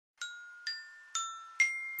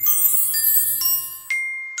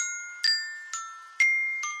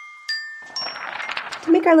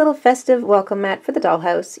To make our little festive welcome mat for the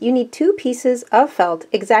dollhouse, you need 2 pieces of felt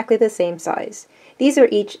exactly the same size. These are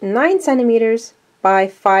each 9 centimeters by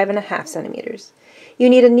 5.5 centimeters. You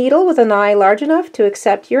need a needle with an eye large enough to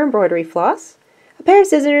accept your embroidery floss, a pair of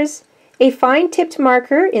scissors, a fine tipped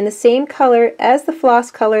marker in the same color as the floss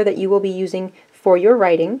color that you will be using for your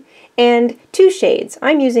writing, and 2 shades.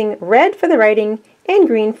 I'm using red for the writing and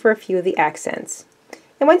green for a few of the accents.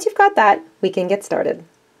 And once you've got that, we can get started.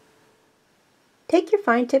 Take your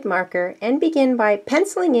fine tip marker and begin by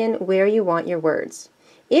penciling in where you want your words.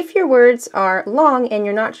 If your words are long and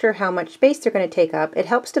you're not sure how much space they're going to take up, it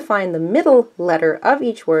helps to find the middle letter of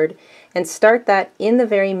each word and start that in the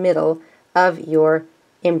very middle of your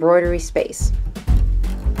embroidery space.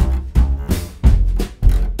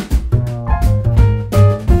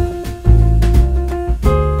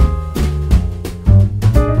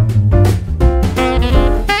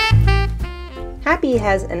 Happy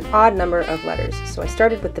has an odd number of letters, so I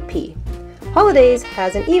started with the P. Holidays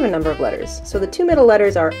has an even number of letters, so the 2 middle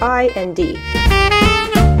letters are I and D.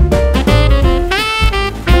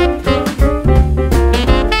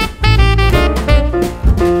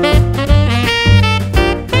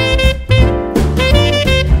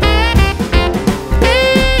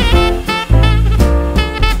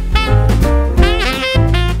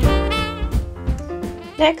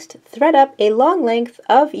 Next, thread up a long length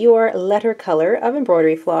of your letter color of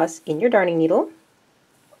embroidery floss in your darning needle.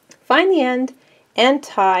 Find the end and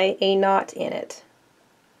tie a knot in it.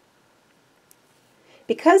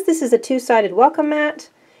 Because this is a 2-sided welcome mat,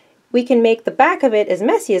 we can make the back of it as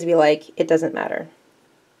messy as we like, it doesn't matter.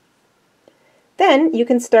 Then you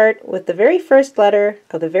can start with the very first letter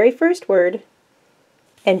of the very first word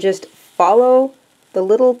and just follow the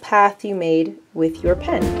little path you made with your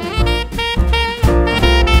pen.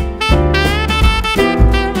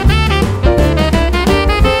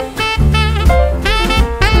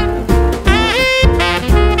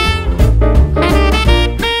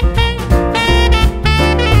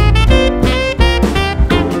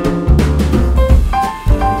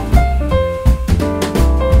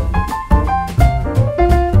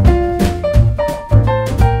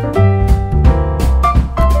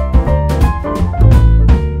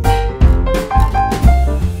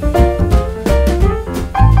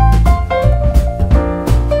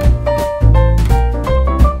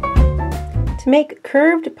 To make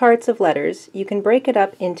curved parts of letters, you can break it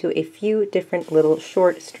up into a few different little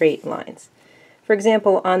short straight lines. For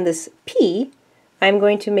example, on this P, I'm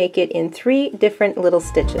going to make it in 3 different little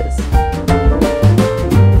stitches.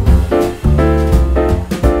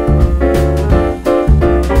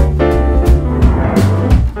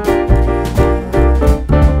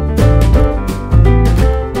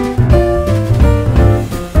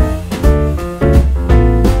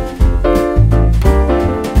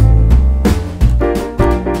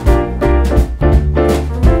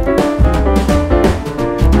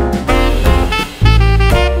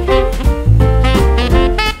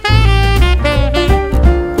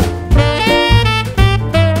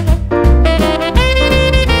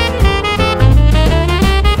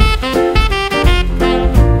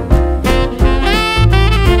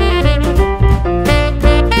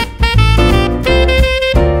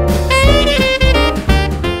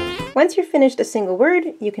 Once you've finished a single word,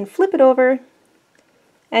 you can flip it over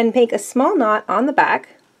and make a small knot on the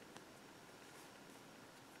back.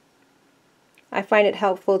 I find it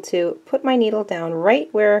helpful to put my needle down right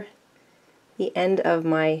where the end of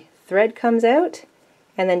my thread comes out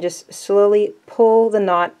and then just slowly pull the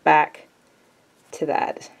knot back to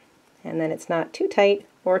that. And then it's not too tight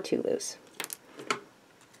or too loose.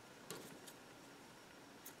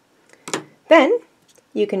 Then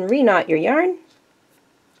you can re-knot your yarn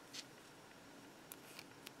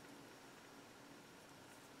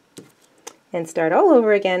and start all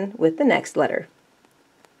over again with the next letter.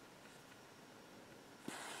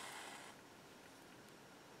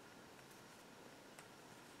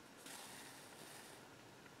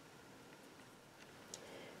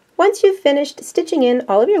 Once you've finished stitching in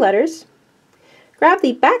all of your letters, grab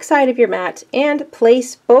the back side of your mat and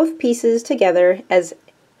place both pieces together as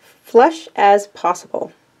flush as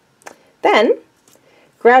possible. Then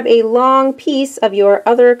grab a long piece of your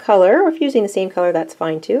other color, or if you're using the same color, that's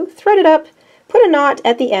fine too. Thread it up, put a knot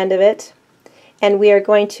at the end of it, and we are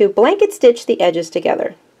going to blanket stitch the edges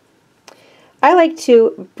together. I like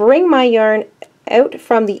to bring my yarn out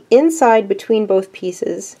from the inside between both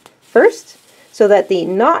pieces first, so that the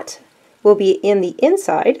knot will be in the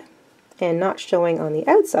inside and not showing on the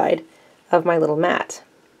outside of my little mat.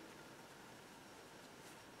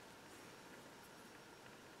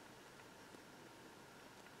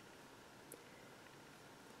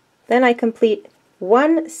 Then I complete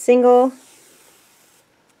one single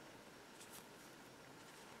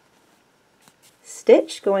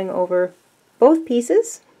stitch going over both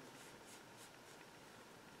pieces,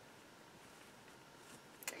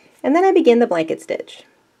 and then I begin the blanket stitch.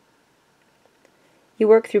 You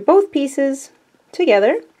work through both pieces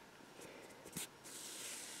together.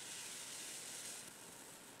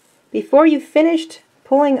 Before you've finished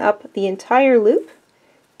pulling up the entire loop,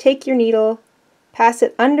 take your needle, pass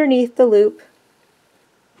it underneath the loop,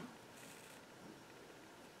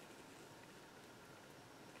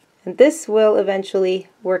 and this will eventually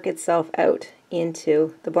work itself out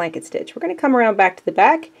into the blanket stitch. We're going to come around back to the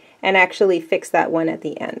back and actually fix that one at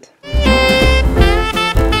the end.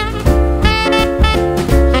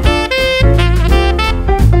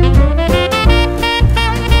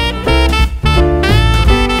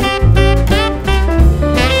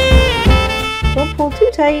 Don't pull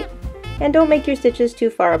too tight, and don't make your stitches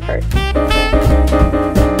too far apart.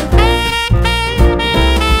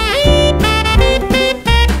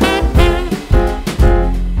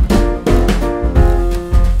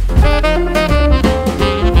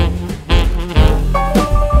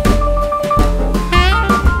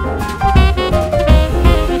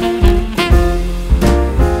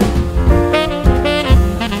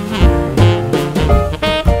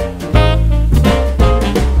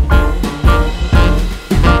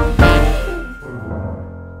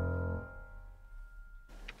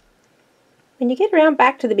 When you get around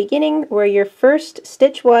back to the beginning where your first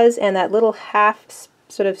stitch was and that little half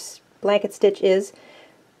sort of blanket stitch is,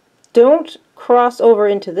 don't cross over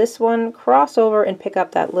into this one. Cross over and pick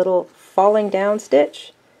up that little falling down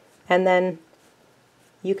stitch, and then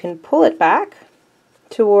you can pull it back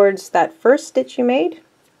towards that first stitch you made.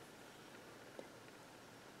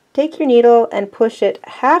 Take your needle and push it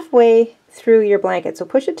halfway through your blanket. So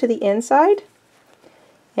push it to the inside,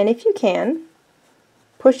 and if you can,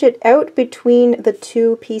 push it out between the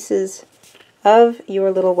two pieces of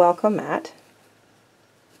your little welcome mat.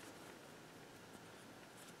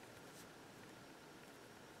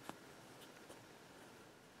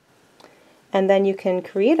 And then you can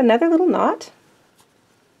create another little knot.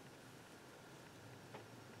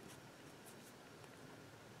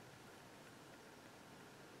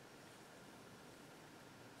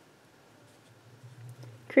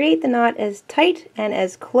 Create the knot as tight and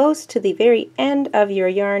as close to the very end of your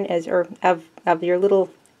yarn as, or of your little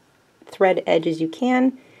thread edge as you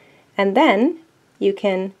can, and then you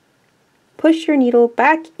can push your needle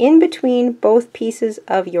back in between both pieces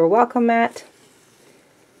of your welcome mat,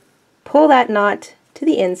 pull that knot to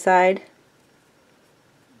the inside,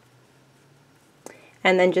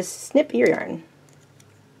 and then just snip your yarn.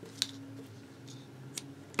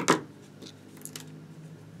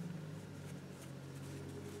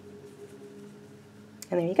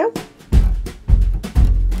 And there you go.